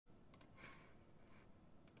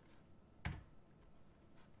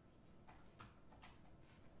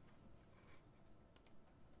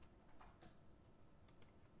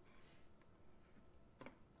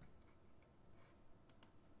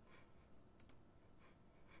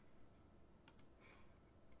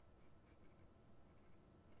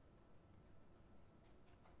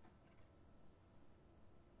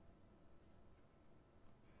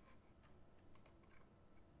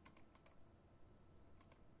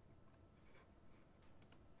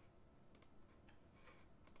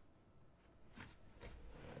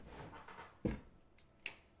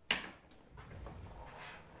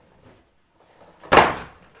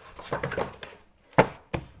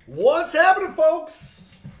What's happening,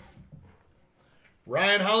 folks?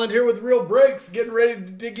 Ryan Holland here with Real Breaks, getting ready to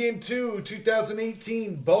dig into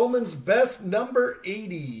 2018 Bowman's Best Number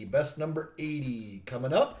 80. Best Number 80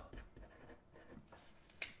 coming up.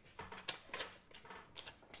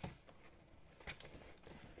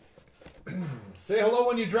 Say hello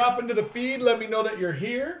when you drop into the feed. Let me know that you're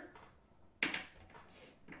here.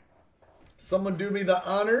 Someone do me the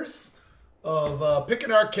honors of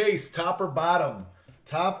picking our case, top or bottom.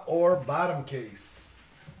 Top or bottom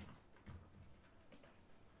case.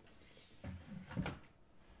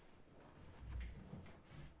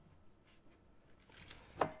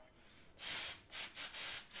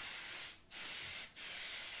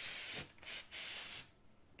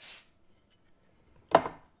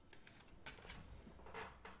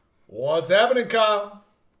 What's happening, Kyle?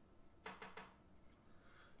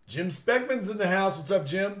 Jim Speckman's in the house. What's up,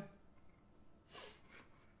 Jim?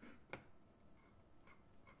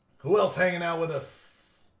 Who else hanging out with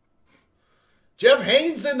us? Jeff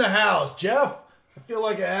Haynes in the house. Jeff, I feel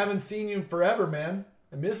like I haven't seen you in forever, man.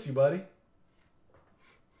 I miss you, buddy.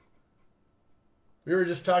 We were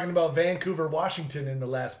just talking about Vancouver, Washington in the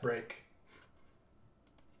last break.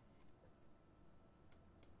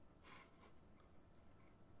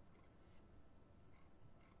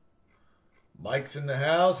 Mike's in the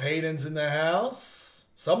house. Hayden's in the house.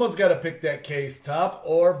 Someone's got to pick that case, top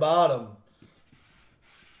or bottom.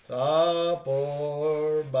 Top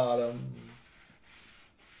or bottom?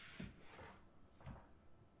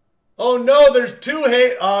 Oh no, there's two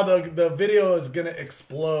the video is gonna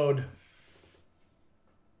explode.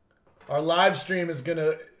 Our live stream is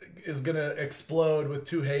gonna explode with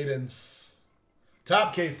two Haydens.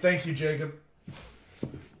 Top case, thank you, Jacob.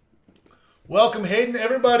 Welcome, Hayden.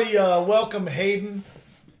 Everybody, welcome Hayden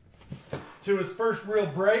to his first real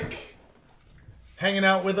break. Hanging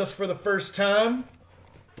out with us for the first time.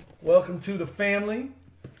 Welcome to the family.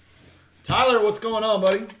 Tyler, what's going on,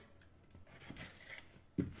 buddy?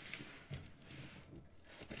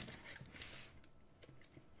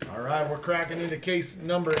 All right, we're cracking into case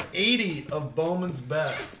number 80 of Bowman's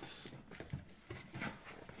Best.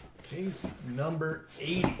 Case number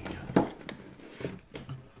 80.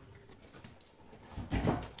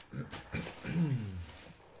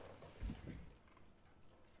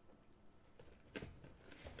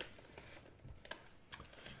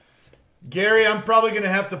 Gary, I'm probably going to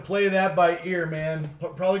have to play that by ear, man.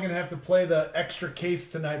 Probably going to have to play the extra case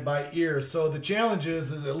tonight by ear. So the challenge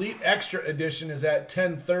is Elite Extra Edition is at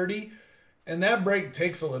 10:30, and that break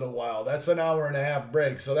takes a little while. That's an hour and a half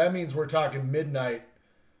break. So that means we're talking midnight.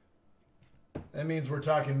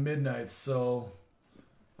 So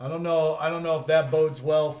I don't know if that bodes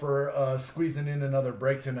well for squeezing in another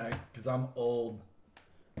break tonight because I'm old.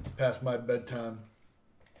 It's past my bedtime.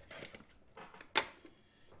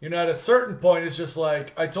 You know, at a certain point, it's just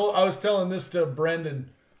like I was telling this to Brendan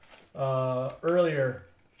earlier.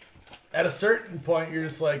 At a certain point, you're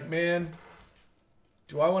just like, man,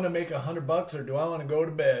 do I want to make $100 or do I want to go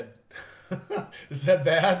to bed? Is that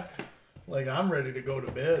bad? Like, I'm ready to go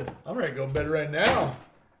to bed. I'm ready to go to bed right now.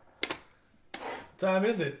 What time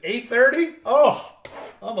is it? 8:30? Oh,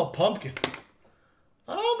 I'm a pumpkin.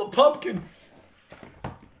 I'm a pumpkin.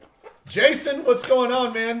 Jason, what's going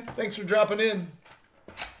on, man? Thanks for dropping in.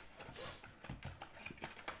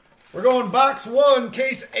 We're going box 1,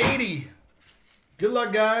 case 80. Good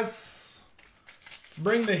luck, guys. Let's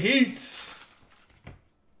bring the heat.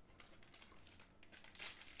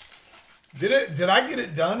 Did I get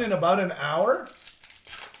it done in about an hour?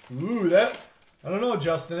 Ooh, I don't know,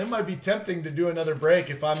 Justin. It might be tempting to do another break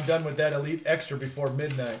if I'm done with that Elite Extra before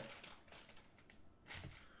midnight.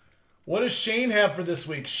 What does Shane have for this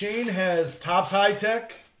week? Shane has Topps High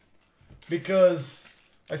Tech because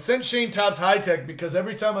I sent Shane Topps High Tech because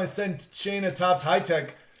every time I send Shane a Topps High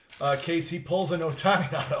Tech case, he pulls an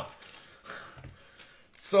Ohtani auto.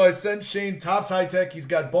 So I sent Shane Topps High Tech. He's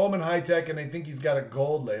got Bowman High Tech, and I think he's got a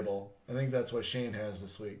gold label. I think that's what Shane has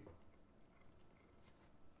this week.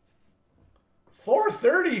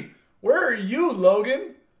 4:30? Where are you,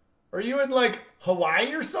 Logan? Are you in, like,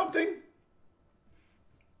 Hawaii or something?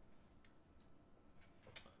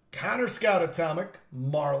 Connor Scout Atomic,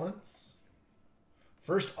 Marlins.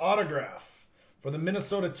 First autograph for the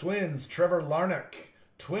Minnesota Twins, Trevor Larnach.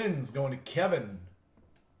 Twins going to Kevin.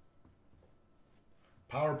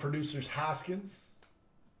 Power Producers, Hoskins.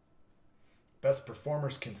 Best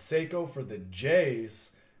Performers, Canseco for the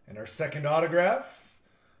Jays. And our second autograph,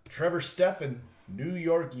 Trevor Stephan, New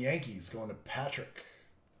York Yankees going to Patrick.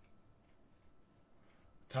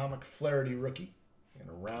 Atomic Flaherty rookie. Going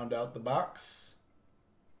to round out the box.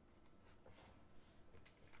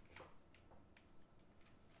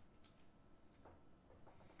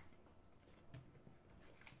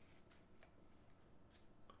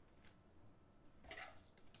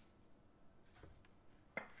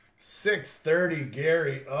 6:30,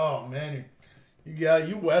 Gary. Oh man,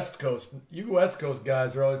 you West Coast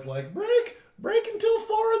guys are always like break until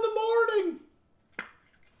 4 in the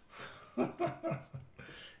morning.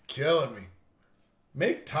 Killing me.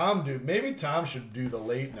 Maybe Tom should do the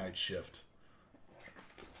late night shift.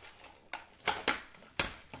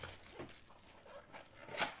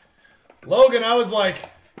 Logan, I was like,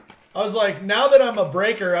 now that I'm a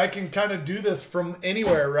breaker, I can kind of do this from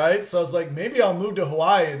anywhere, right? So I was like, maybe I'll move to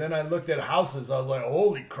Hawaii. And then I looked at houses. I was like,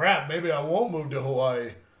 holy crap, maybe I won't move to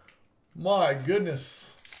Hawaii. My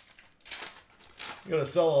goodness. I'm going to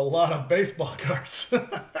sell a lot of baseball cards.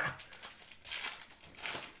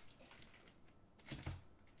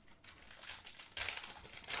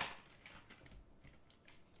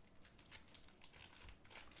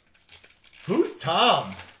 Who's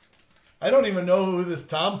Tom? I don't even know who this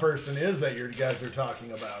Tom person is that you guys are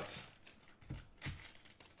talking about.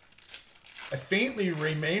 I faintly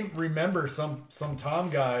remember some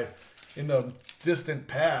Tom guy in the distant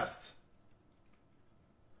past.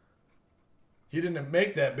 He didn't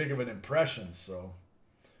make that big of an impression, so.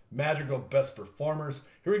 Magical best performers.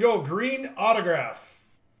 Here we go. Green autograph.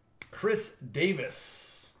 Chris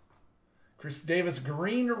Davis. Chris Davis,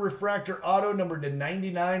 green refractor auto, numbered to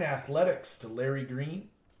 99, Athletics, to Larry Green.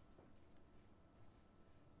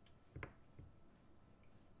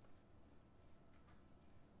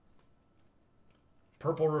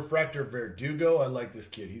 Purple refractor, Verdugo. I like this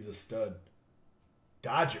kid. He's a stud.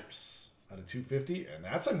 Dodgers, out of 250. And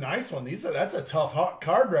that's a nice one. That's a tough hot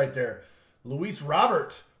card right there. Luis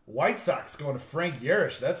Robert, White Sox, going to Frank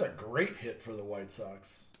Yerush. That's a great hit for the White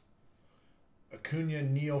Sox. Acuna,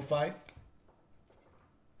 Neophyte.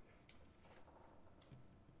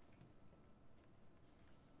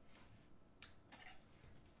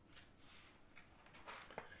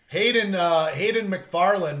 Hayden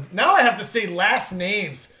McFarland. Now I have to say last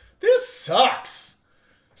names. This sucks.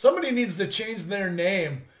 Somebody needs to change their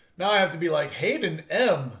name. Now I have to be like Hayden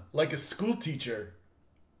M, like a school teacher.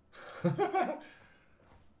 I'm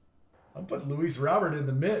putting Luis Robert in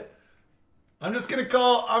the Mitt. I'm just gonna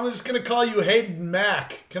call you Hayden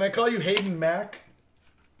Mack. Can I call you Hayden Mack?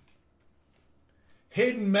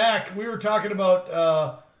 Hayden Mack. We were talking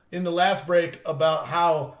about in the last break about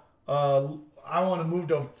how I want to move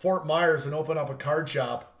to Fort Myers and open up a card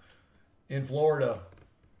shop in Florida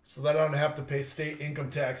so that I don't have to pay state income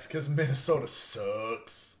tax because Minnesota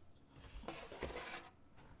sucks.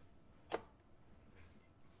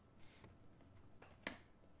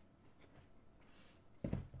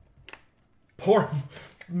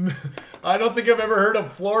 I don't think I've ever heard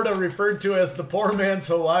of Florida referred to as the poor man's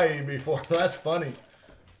Hawaii before. That's funny.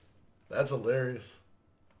 That's hilarious.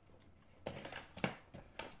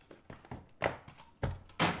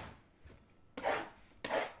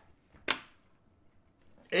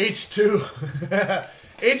 H2.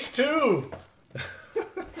 H2.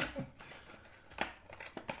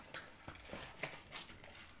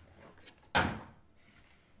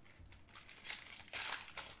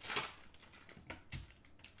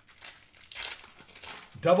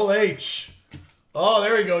 Double H. Oh,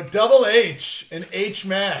 there we go. Double H and H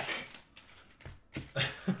Mac.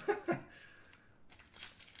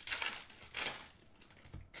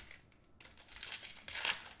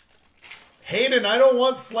 Hayden, I don't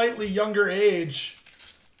want slightly younger age.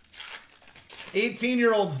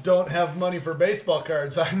 18-year-olds don't have money for baseball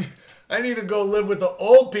cards. I need to go live with the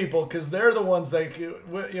old people because they're the ones that, you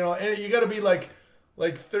know, and you got to be like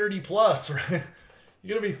 30 plus, right?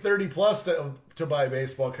 You got to be 30 plus to buy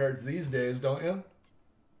baseball cards these days, don't you?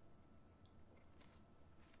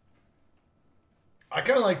 I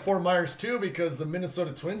kind of like Fort Myers too because the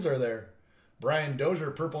Minnesota Twins are there. Brian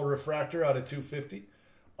Dozier, purple refractor out of 250.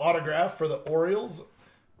 Autograph for the Orioles.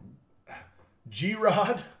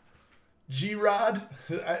 G-Rod,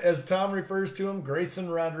 as Tom refers to him. Grayson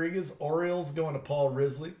Rodriguez. Orioles going to Paul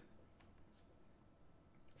Risley.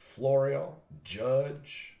 Florio.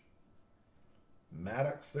 Judge.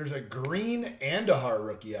 Maddox. There's a green Andahar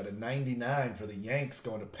rookie out of 99 for the Yanks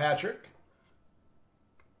going to Patrick.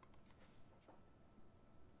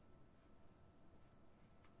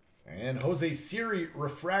 And Jose Siri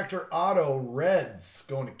refractor auto Reds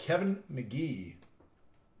going to Kevin McGee.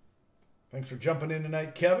 Thanks for jumping in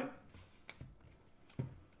tonight, Kevin.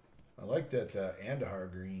 I like that Andahar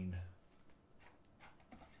green.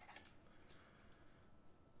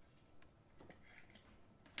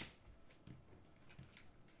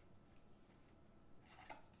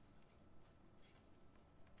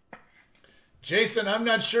 Jason, I'm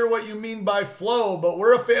not sure what you mean by flow, but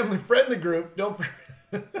we're a family-friendly group.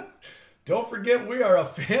 Don't forget we are a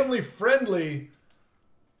family-friendly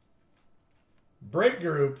break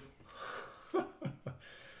group.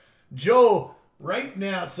 Joe, right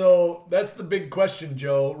now, so that's the big question,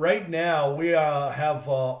 Joe. Right now, we have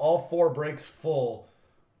all 4 breaks full.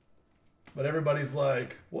 But everybody's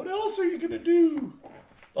like, what else are you going to do?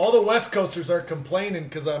 All the West Coasters are complaining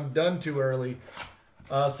because I'm done too early.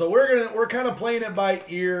 So we're kind of playing it by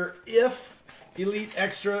ear. If Elite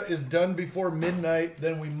Extra is done before midnight,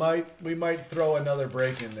 then we might throw another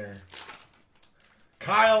break in there.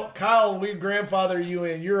 Kyle, we grandfather you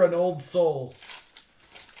in. You're an old soul.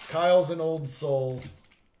 Kyle's an old soul.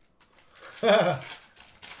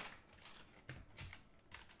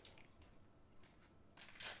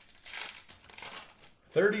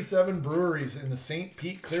 37 breweries in the St.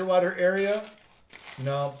 Pete Clearwater area.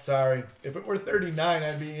 No, sorry. If it were 39,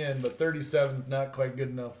 I'd be in, but 37 is not quite good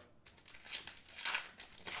enough.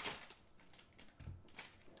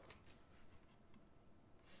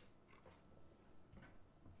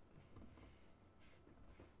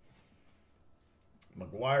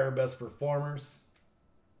 McGuire, best performers.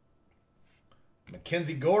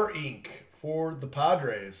 Mackenzie Gore Inc. for the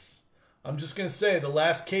Padres. I'm just going to say, the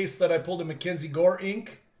last case that I pulled a Mackenzie Gore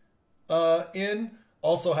Inc. In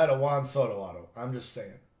also had a Juan Soto auto. I'm just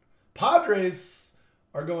saying. Padres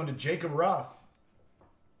are going to Jacob Roth.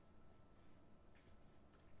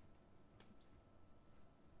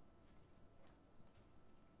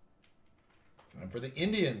 And for the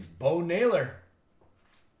Indians, Bo Naylor.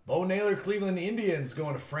 Bo Naylor, Cleveland Indians,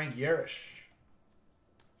 going to Frank Yerish.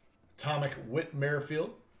 Atomic Whit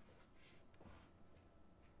Merrifield.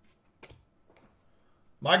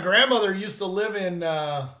 My grandmother used to live in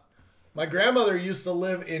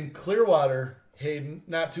Clearwater, Hayden,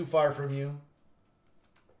 not too far from you.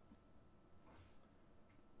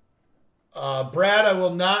 Brad, I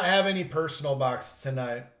will not have any personal boxes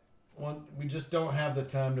tonight. We just don't have the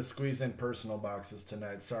time to squeeze in personal boxes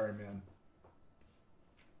tonight. Sorry, man.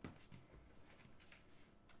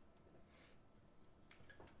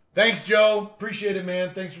 Thanks, Joe. Appreciate it,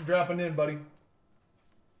 man. Thanks for dropping in, buddy.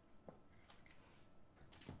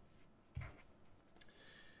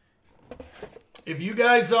 If you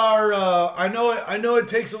guys are, I know it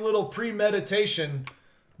takes a little premeditation,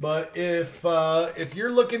 but if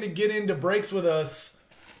you're looking to get into breaks with us,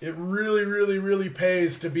 it really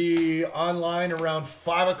pays to be online around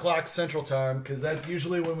 5 o'clock Central Time, because that's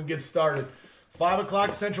usually when we get started. 5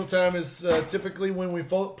 o'clock Central Time is typically when we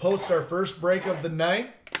post our first break of the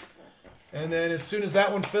night. And then as soon as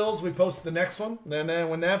that one fills, we post the next one. And then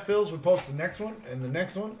when that fills, we post the next one, and the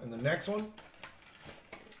next one, and the next one.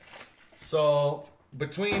 So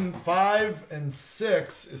between 5 and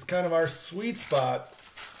 6 is kind of our sweet spot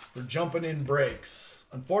for jumping in breaks.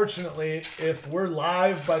 Unfortunately, if we're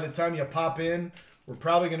live by the time you pop in, we're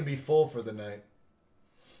probably going to be full for the night.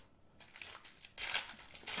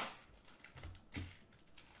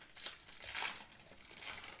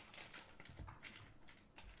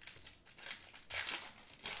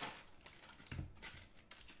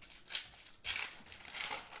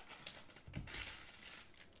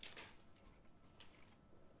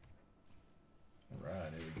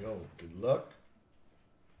 Good luck.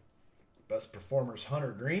 Best performers,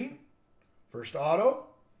 Hunter Green. First auto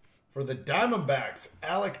for the Diamondbacks,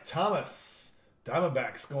 Alec Thomas.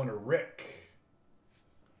 Diamondbacks going to Rick.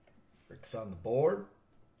 Rick's on the board.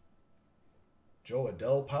 Joe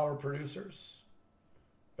Adele, Power Producers.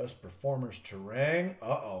 Best performers, Terang.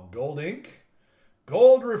 Gold Ink.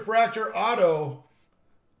 Gold Refractor auto,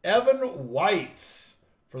 Evan White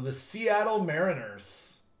for the Seattle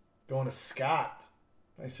Mariners. Going to Scott.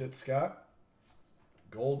 Nice hit, Scott.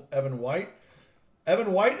 Gold Evan White.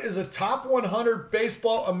 Evan White is a top 100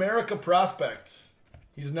 Baseball America prospect.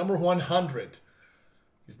 He's number 100.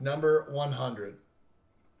 He's number 100.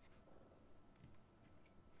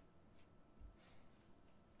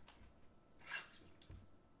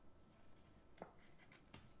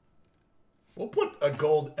 We'll put a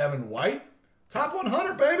gold Evan White. Top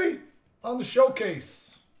 100, baby, on the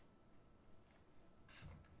showcase.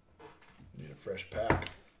 Need a fresh pack.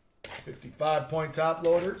 55-point top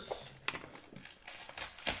loaders.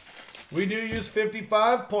 We do use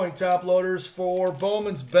 55-point top loaders for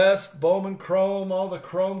Bowman's Best, Bowman Chrome, all the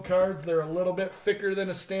Chrome cards. They're a little bit thicker than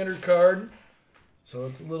a standard card, so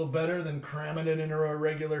it's a little better than cramming it into a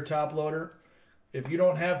regular top loader. If you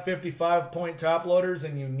don't have 55-point top loaders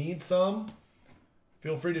and you need some,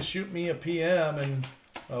 feel free to shoot me a PM, and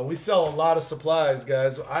we sell a lot of supplies,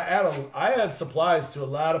 guys. I add supplies to a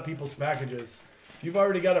lot of people's packages. If you've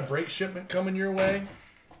already got a break shipment coming your way,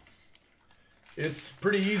 it's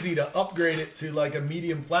pretty easy to upgrade it to like a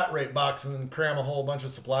medium flat rate box and then cram a whole bunch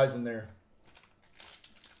of supplies in there.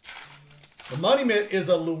 The Money Mitt is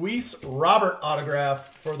a Luis Robert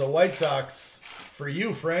autograph for the White Sox. For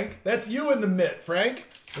you, Frank. That's you in the mitt, Frank.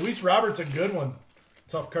 Luis Robert's a good one.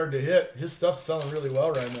 Tough card to hit. His stuff's selling really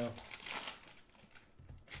well right now.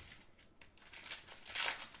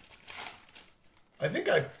 I think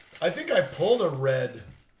I pulled a red.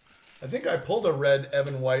 I think I pulled a red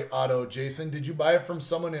Evan White auto, Jason. Did you buy it from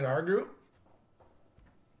someone in our group?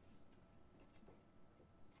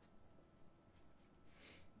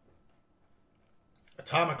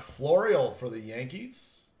 Atomic Florial for the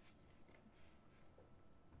Yankees.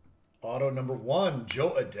 Auto number 1,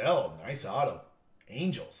 Joe Adele. Nice auto.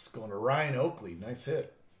 Angels going to Ryan Oakley. Nice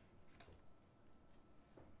hit.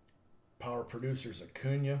 Power producers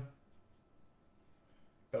Acuna.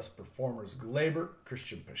 Best performers Glaber,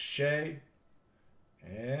 Christian Pache.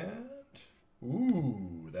 And,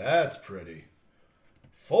 ooh, that's pretty.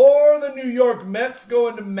 For the New York Mets,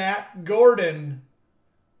 going to Matt Gordon.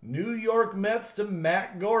 New York Mets to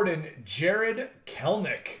Matt Gordon. Jared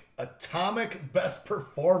Kelenic. Atomic Best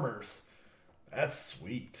Performers. That's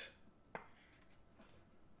sweet.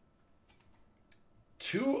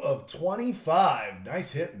 2 of 25.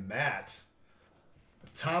 Nice hit, Matt.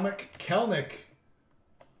 Atomic Kelenic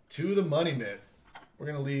to the Money Mitt. We're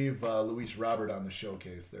going to leave Luis Robert on the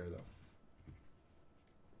showcase there, though.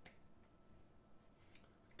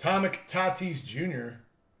 Atomic Tatis Jr.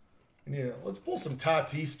 Yeah, let's pull some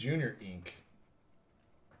Tatis Jr. ink.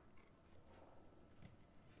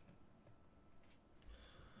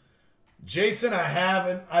 Jason, I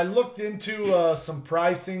haven't. I looked into some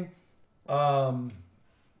pricing. I'm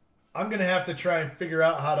going to have to try and figure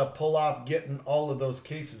out how to pull off getting all of those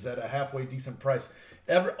cases at a halfway decent price.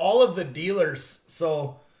 All of the dealers,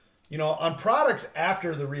 so, you know, on products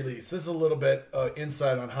after the release, this is a little bit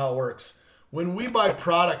insight on how it works. When we buy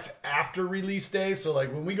products after release day, so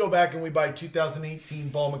like when we go back and we buy 2018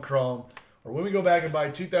 Bowman Chrome, or when we go back and buy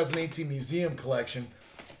 2018 Museum Collection,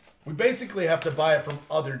 we basically have to buy it from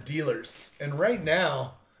other dealers. And right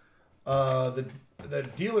now, the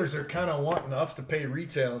dealers are kind of wanting us to pay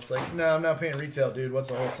retail. It's like, no, I'm not paying retail, dude. What's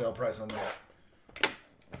the wholesale price on that?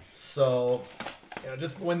 So, you know,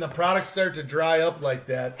 just when the products start to dry up like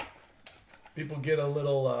that, people get a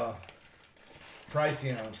little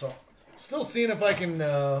pricey on them. So, still seeing if I can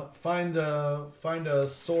find a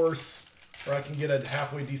source where I can get a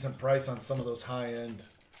halfway decent price on some of those high-end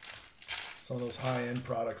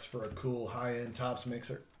products for a cool high-end Topps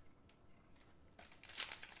mixer.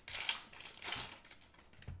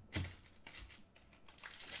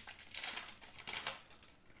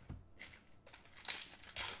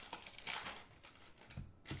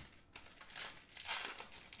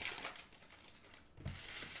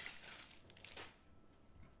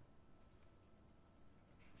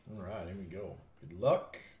 All right, here we go. Good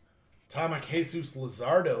luck. Atomic Jesus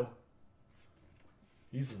Luzardo.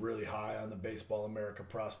 He's really high on the Baseball America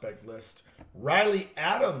prospect list. Riley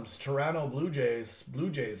Adams, Toronto Blue Jays. Blue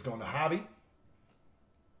Jays going to Javi.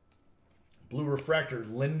 Blue Refractor,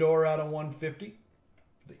 Lindor out of 150.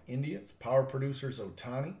 The Indians. Power producers,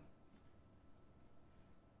 Ohtani.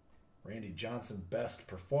 Randy Johnson, best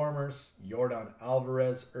performers. Yordan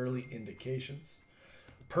Alvarez, early indications.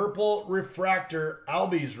 Purple Refractor,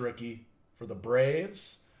 Albies rookie for the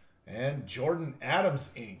Braves. And Jordan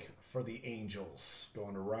Adams ink for the Angels,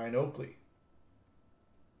 going to Ryan Oakley.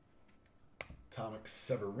 Atomic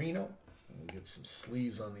Severino. We'll get some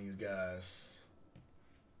sleeves on these guys.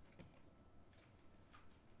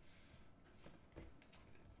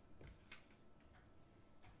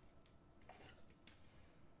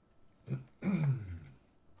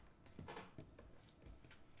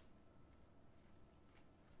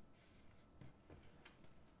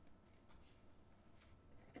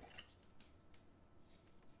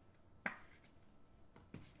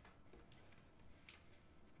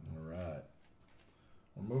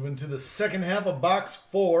 Moving to the second half of box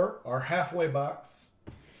 4, our halfway box.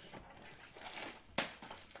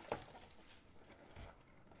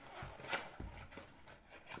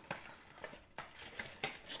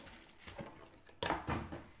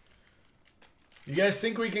 You guys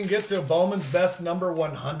think we can get to Bowman's best number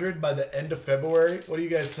 100 by the end of February? What do you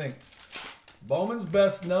guys think? Bowman's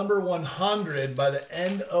best number 100 by the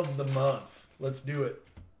end of the month. Let's do it.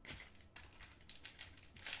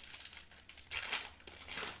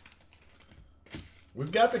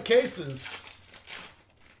 We've got the cases.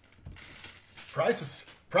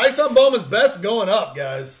 Price on Bowman's best going up,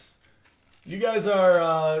 guys. You guys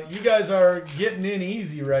are getting in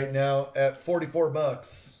easy right now at 44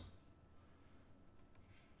 bucks.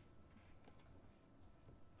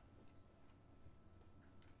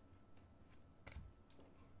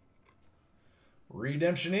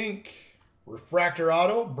 Redemption Inc. Refractor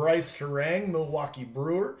auto, Bryce Terang, Milwaukee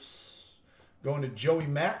Brewers. Going to Joey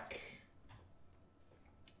Mack.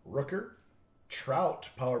 Rooker. Trout,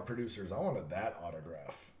 Power Producers. I wanted that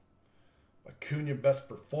autograph. Acuna, Best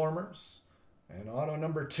Performers. And auto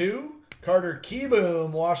number 2, Carter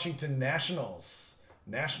Kieboom, Washington Nationals.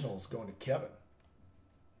 Nationals going to Kevin.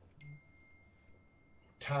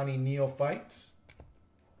 Tani Neophyte.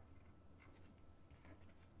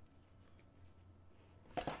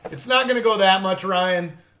 It's not going to go that much,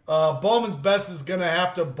 Ryan. Bowman's Best is going to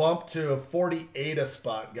have to bump to a 48 a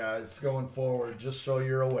spot, guys, going forward, just so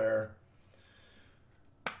you're aware.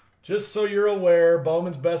 Just so you're aware,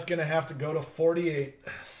 Bowman's Best going to have to go to 48,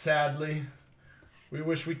 sadly. We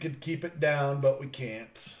wish we could keep it down, but we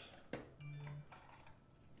can't.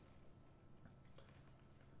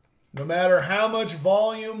 No matter how much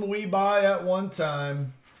volume we buy at one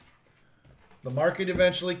time, the market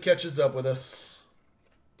eventually catches up with us.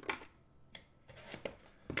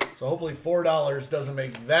 So hopefully $4 doesn't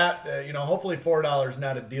make that, hopefully $4 is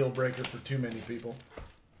not a deal breaker for too many people.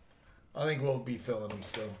 I think we'll be filling them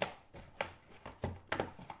still.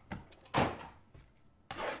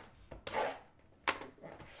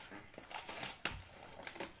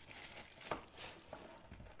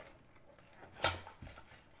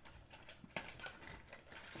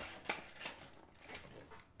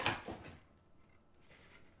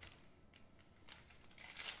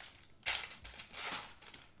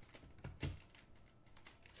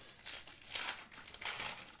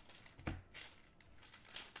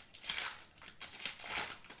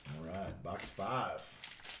 Box 5.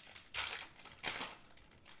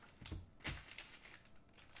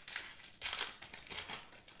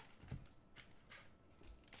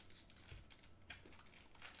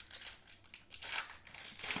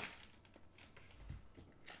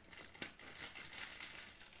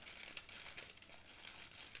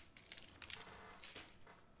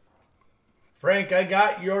 Frank, I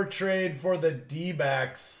got your trade for the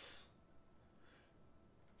D-backs.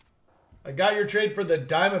 I got your trade for the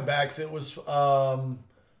Diamondbacks. It was for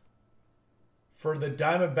the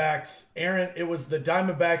Diamondbacks. Aaron, it was the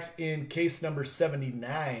Diamondbacks in case number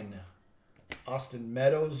 79. Austin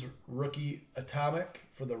Meadows, rookie atomic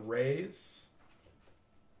for the Rays.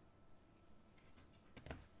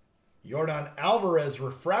 Yordan Alvarez,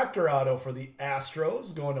 refractor auto for the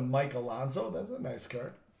Astros, going to Mike Alonso. That's a nice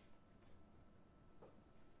card.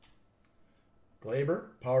 Glaber,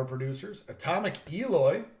 Power Producers. Atomic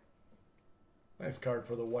Eloy. Nice card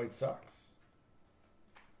for the White Sox.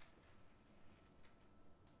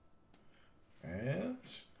 And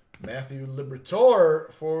Matthew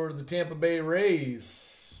Liberatore for the Tampa Bay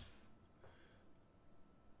Rays.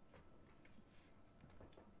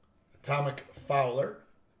 Atomic Fowler.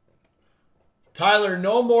 Tyler,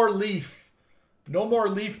 no more Leaf. No more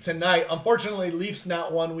Leaf tonight. Unfortunately, Leaf's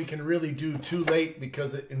not one we can really do too late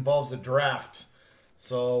because it involves a draft.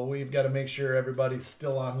 So we've got to make sure everybody's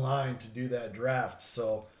still online to do that draft.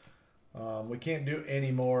 So we can't do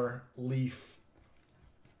any more Leaf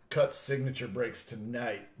cut signature breaks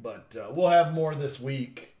tonight. But we'll have more this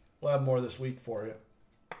week. We'll have more this week for you.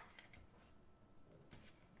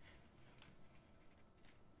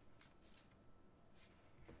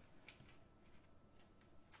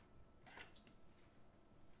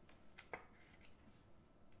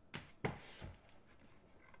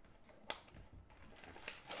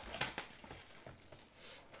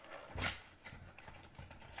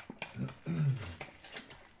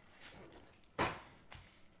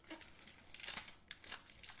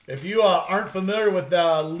 If you aren't familiar with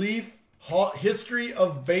the Leaf history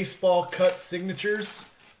of baseball cut signatures,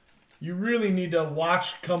 you really need to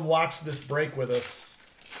come watch this break with us.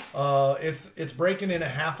 It's breaking in a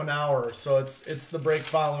half an hour, so it's the break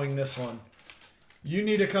following this one. You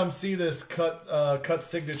need to come see this cut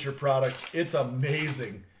signature product. It's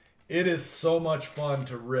amazing. It is so much fun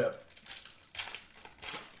to rip.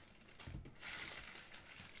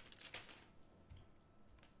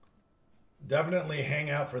 Definitely hang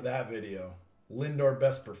out for that video. Lindor,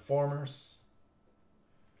 Best Performers.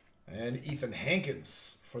 And Ethan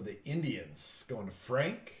Hankins for the Indians. Going to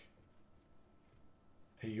Frank.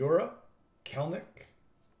 Hayura. Kelenic.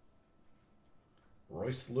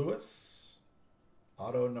 Royce Lewis.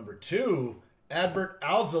 Auto number 2. Adbert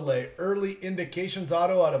Alzolay. Early indications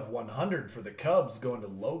auto out of 100 for the Cubs. Going to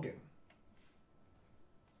Logan.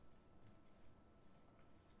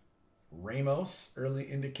 Ramos.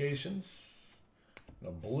 Early indications. A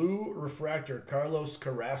blue refractor, Carlos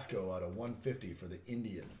Carrasco out of 150 for the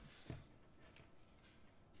Indians.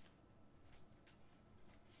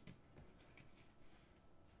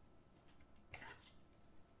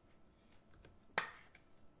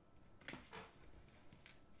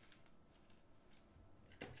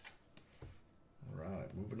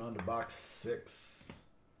 On to box 6.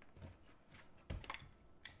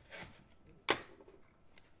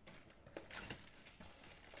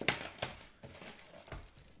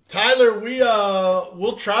 Tyler,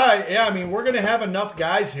 we'll try. Yeah, I mean, we're going to have enough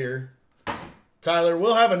guys here. Tyler,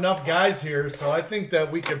 we'll have enough guys here, so I think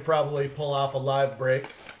that we could probably pull off a live break.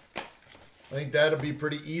 I think that'll be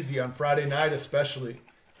pretty easy on Friday night especially.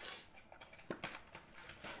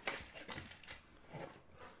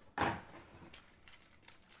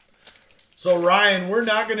 So, Ryan, we're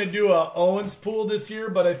not going to do a Owens pool this year,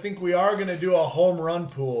 but I think we are going to do a home run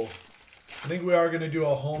pool. I think we are going to do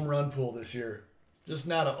a home run pool this year. Just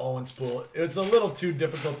not an Owens pool. It's a little too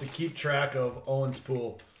difficult to keep track of Owens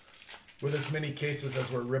pool with as many cases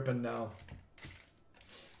as we're ripping now.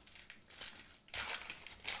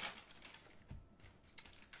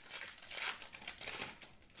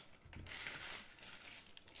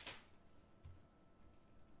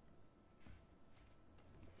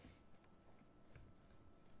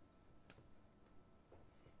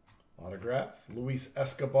 Autograph, Luis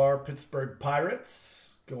Escobar, Pittsburgh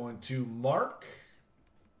Pirates, going to Mark.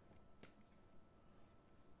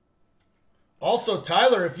 Also,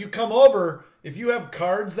 Tyler, if you come over, if you have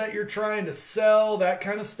cards that you're trying to sell, that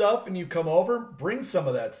kind of stuff, and you come over, bring some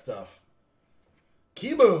of that stuff.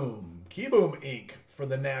 Keyboom Inc. for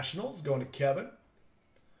the Nationals, going to Kevin.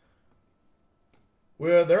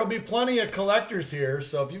 Well, there'll be plenty of collectors here,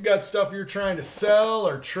 so if you've got stuff you're trying to sell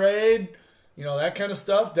or trade, you know, that kind of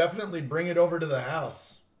stuff, definitely bring it over to the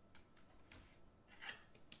house.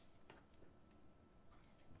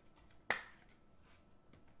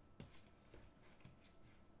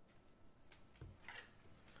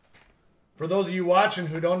 For those of you watching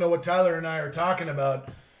who don't know what Tyler and I are talking about,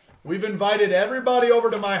 we've invited everybody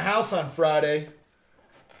over to my house on Friday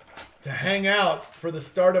to hang out for the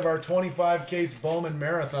start of our 25-case Bowman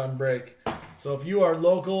Marathon break. So if you are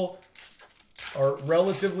local or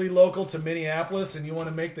relatively local to Minneapolis and you want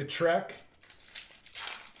to make the trek,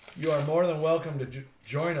 you are more than welcome to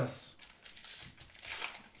join us.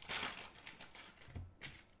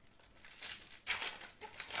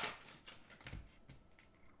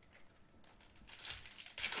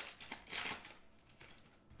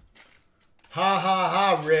 Ha ha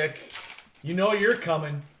ha, Rick. You know you're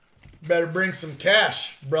coming. Better bring some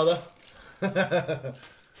cash, brother.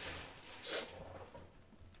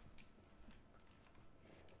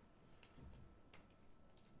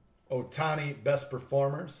 Ohtani, best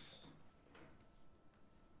performers.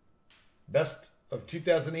 Best of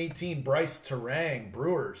 2018, Bryce Terang,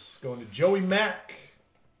 Brewers, going to Joey Mack.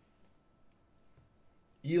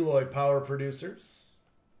 Eloy, Power Producers.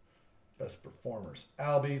 Best performers,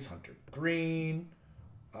 Albies, Hunter Green.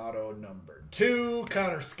 Auto number 2,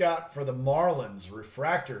 Connor Scott for the Marlins.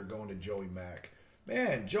 Refractor going to Joey Mack.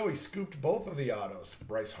 Man, Joey scooped both of the autos.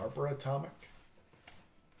 Bryce Harper, Atomic.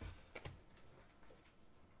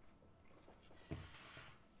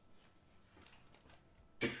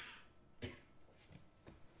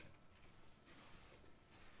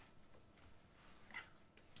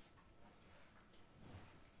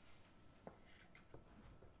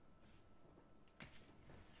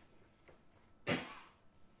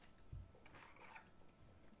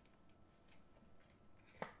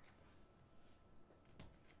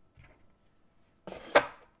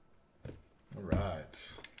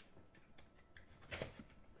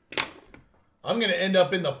 I'm going to end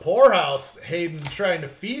up in the poorhouse, Hayden, trying to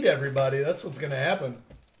feed everybody. That's what's going to happen.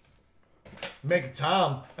 Make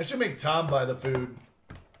Tom. I should make Tom buy the food.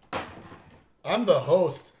 I'm the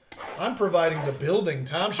host. I'm providing the building.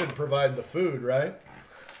 Tom should provide the food, right?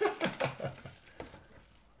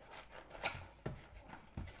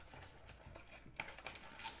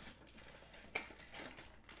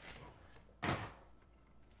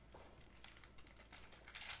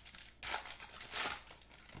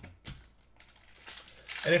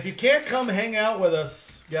 And if you can't come hang out with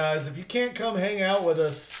us, guys, if you can't come hang out with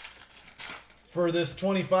us for this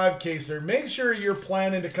 25 caser, make sure you're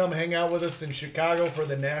planning to come hang out with us in Chicago for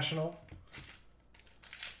the National,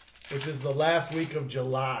 which is the last week of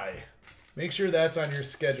July. Make sure that's on your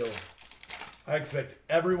schedule. I expect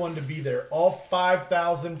everyone to be there. All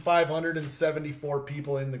 5,574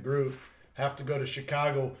 people in the group have to go to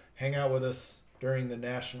Chicago, hang out with us during the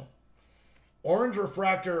National. Orange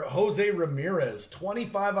Refractor, Jose Ramirez,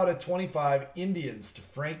 25 out of 25, Indians to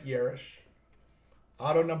Frank Yerish.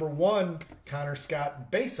 Auto number 1, Connor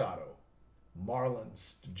Scott, base auto,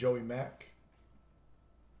 Marlins to Joey Mack.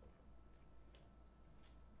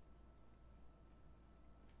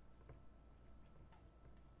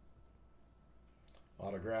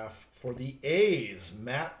 Autograph for the A's,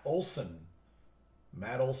 Matt Olson,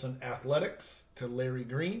 Matt Olson Athletics to Larry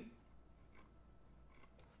Green.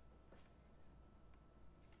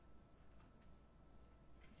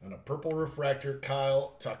 And a purple refractor,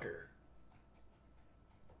 Kyle Tucker.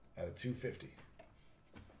 At a 250.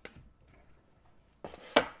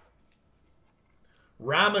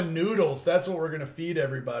 Ramen noodles. That's what we're going to feed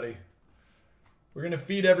everybody. We're going to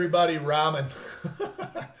feed everybody ramen.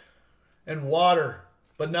 And water.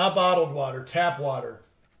 But not bottled water. Tap water.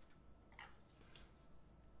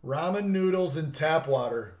 Ramen noodles and tap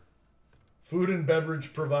water. Food and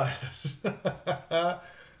beverage provided.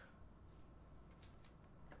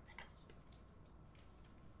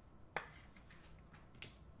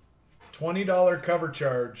 $20 cover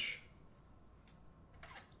charge.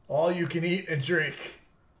 All you can eat and drink.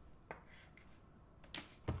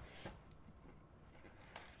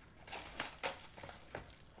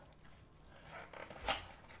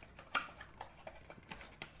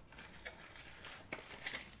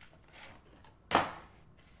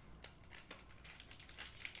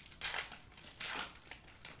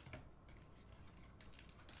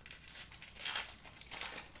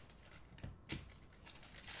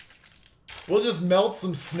 We'll just melt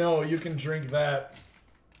some snow. You can drink that.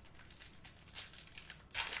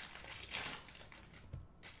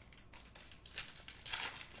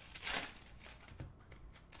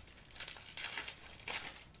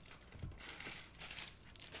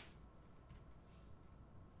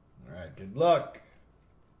 All right, good luck.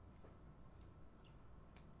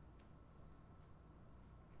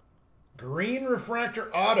 Green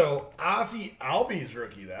Refractor Auto, Ozzie Albies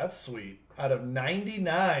rookie. That's sweet. Out of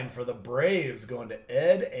 99 for the Braves, going to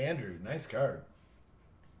Ed Andrew. Nice card.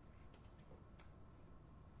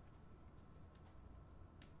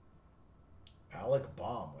 Alec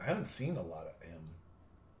Baum. I haven't seen a lot of him.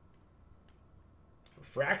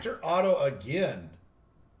 Refractor Auto again.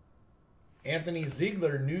 Anthony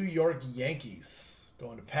Ziegler, New York Yankees.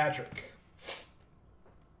 Going to Patrick.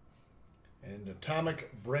 And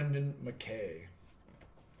Atomic, Brendan McKay.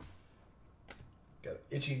 Got an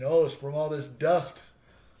itchy nose from all this dust.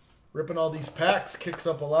 Ripping all these packs kicks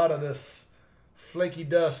up a lot of this flaky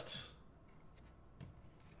dust.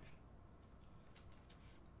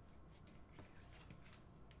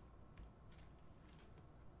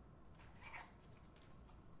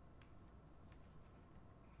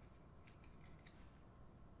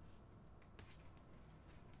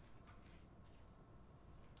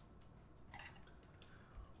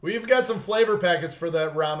 We've got some flavor packets for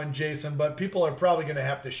that ramen, Jason, but people are probably going to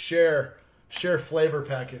have to share flavor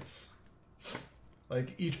packets.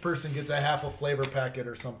 Like each person gets a half a flavor packet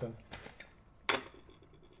or something.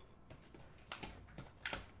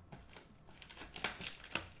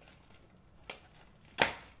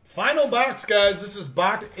 Final box, guys. This is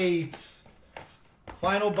box 8.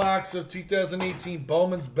 Final box of 2018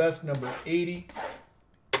 Bowman's Best number 80.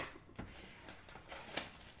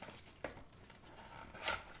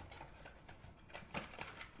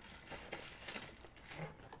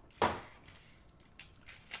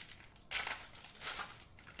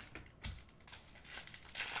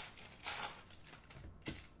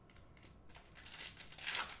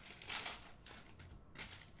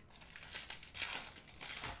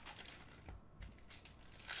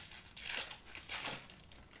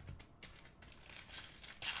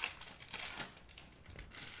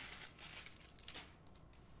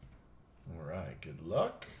 Good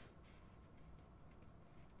luck.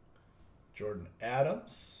 Jordan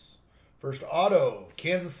Adams. First auto,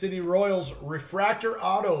 Kansas City Royals Refractor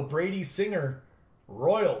Auto, Brady Singer.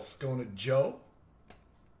 Royals going to Joe.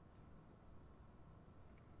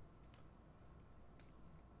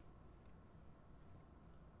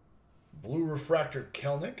 Blue Refractor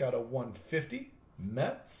Kelenic out of 150.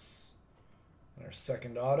 Mets. And our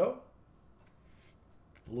second auto.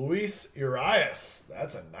 Luis Urias.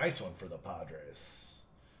 That's a nice one for the Padres.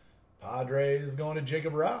 Padres going to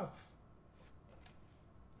Jacob Roth.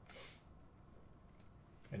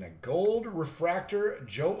 And a gold refractor,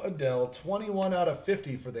 Joe Adell, 21 out of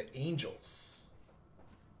 50 for the Angels.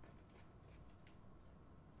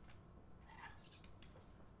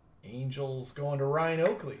 Angels going to Ryan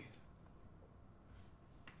Oakley.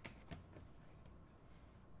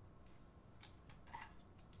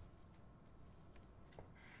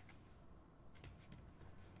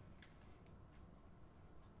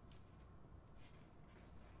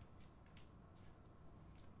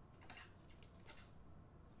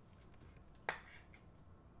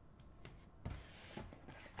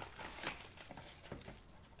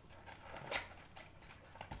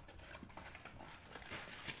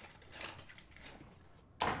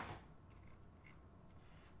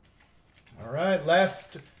 All right,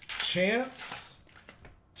 last chance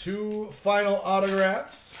 2 final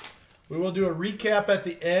autographs. We will do a recap at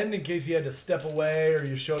the end in case you had to step away or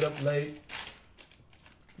you showed up late.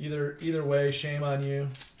 Either way, shame on you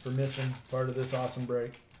for missing part of this awesome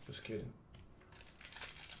break. Just kidding.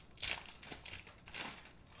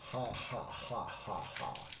 Ha, ha, ha, ha,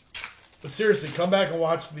 ha. But seriously, come back and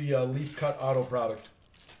watch the Leaf Cut Auto product.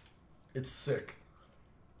 It's sick.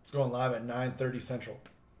 It's going live at 9:30 Central.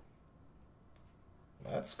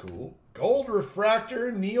 That's cool. Gold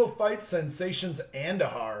Refractor Neophyte Sensations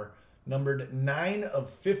Andahar, numbered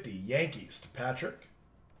 9/50, Yankees to Patrick.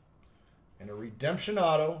 And a redemption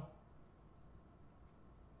auto,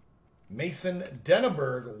 Mason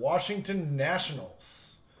Denneberg, Washington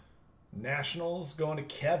Nationals. Nationals going to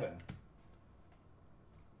Kevin.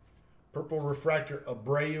 Purple Refractor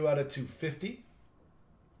Abreu out of 250,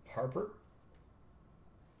 Harper.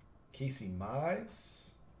 Casey Mize.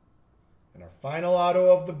 And our final auto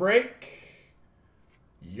of the break,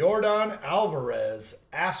 Yordan Alvarez,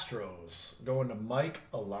 Astros, going to Mike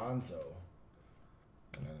Alonso.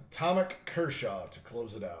 And an Atomic Kershaw to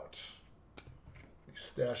close it out. We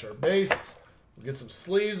stash our base. We'll get some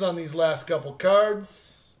sleeves on these last couple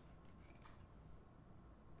cards.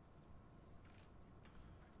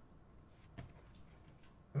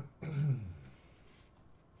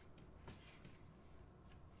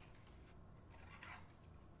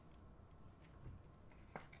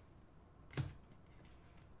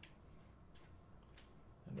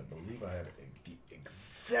 I believe I have the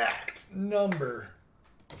exact number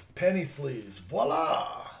of penny sleeves.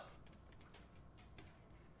 Voila!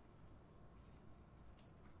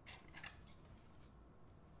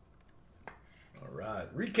 All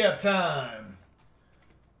right, recap time.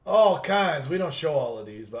 All kinds. We don't show all of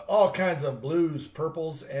these, but all kinds of blues,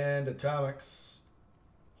 purples, and atomics.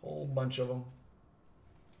 Whole bunch of them.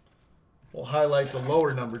 We'll highlight the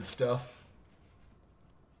lower numbered stuff.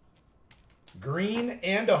 Green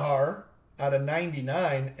Andahar out of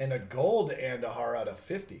 99 and a gold Andahar out of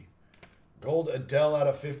 50. Gold Adele out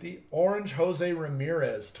of 50. Orange Jose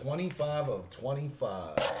Ramirez,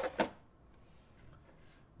 25/25.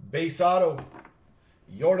 Base auto,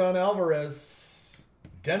 Yordan Alvarez,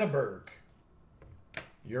 Denneberg,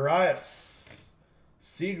 Urias,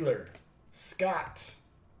 Siegler, Scott,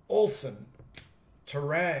 Olson,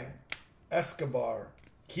 Terang, Escobar,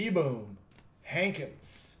 Keyboom,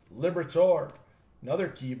 Hankins, Libertor, another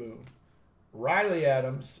Keyboom, Riley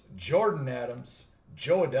Adams, Jordan Adams,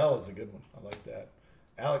 Joe Adele is a good one. I like that.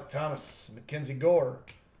 Alec Thomas, Mackenzie Gore,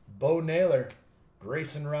 Bo Naylor,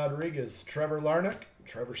 Grayson Rodriguez, Trevor Larnach,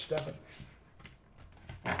 Trevor Steffen.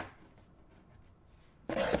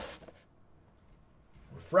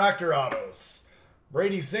 Refractor autos,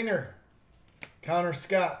 Brady Singer, Connor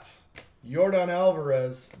Scott, Yordan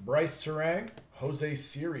Alvarez, Bryce Terang, Jose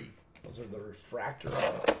Siri. Those are the refractor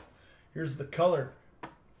autos. Here's the color.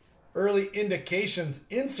 Early indications,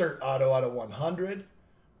 insert auto out of 100.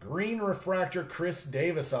 Green refractor, Chris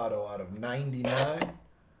Davis auto out of 99.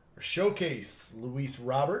 Showcase, Luis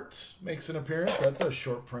Robert makes an appearance. That's a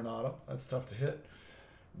short print auto. That's tough to hit.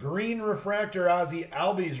 Green refractor, Ozzie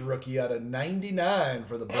Albies rookie out of 99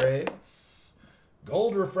 for the Braves.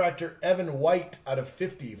 Gold refractor, Evan White out of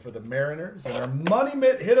 50 for the Mariners. And our Money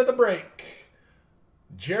Mitt hit of the break,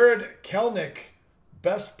 Jared Kelenic,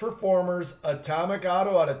 best performers, atomic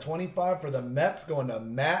auto out of 25 for the Mets, going to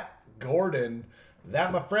Matt Gordon.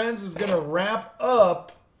 That, my friends, is going to wrap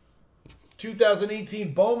up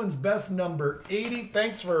 2018 Bowman's best number 80.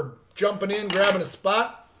 Thanks for jumping in, grabbing a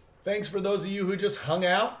spot. Thanks for those of you who just hung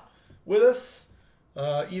out with us,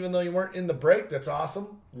 even though you weren't in the break. That's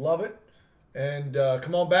awesome. Love it. And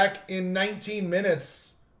come on back in 19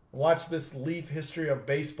 minutes. Watch this Leaf History of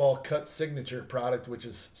Baseball cut signature product, which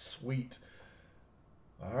is sweet.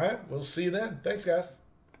 All right, we'll see you then. Thanks, guys.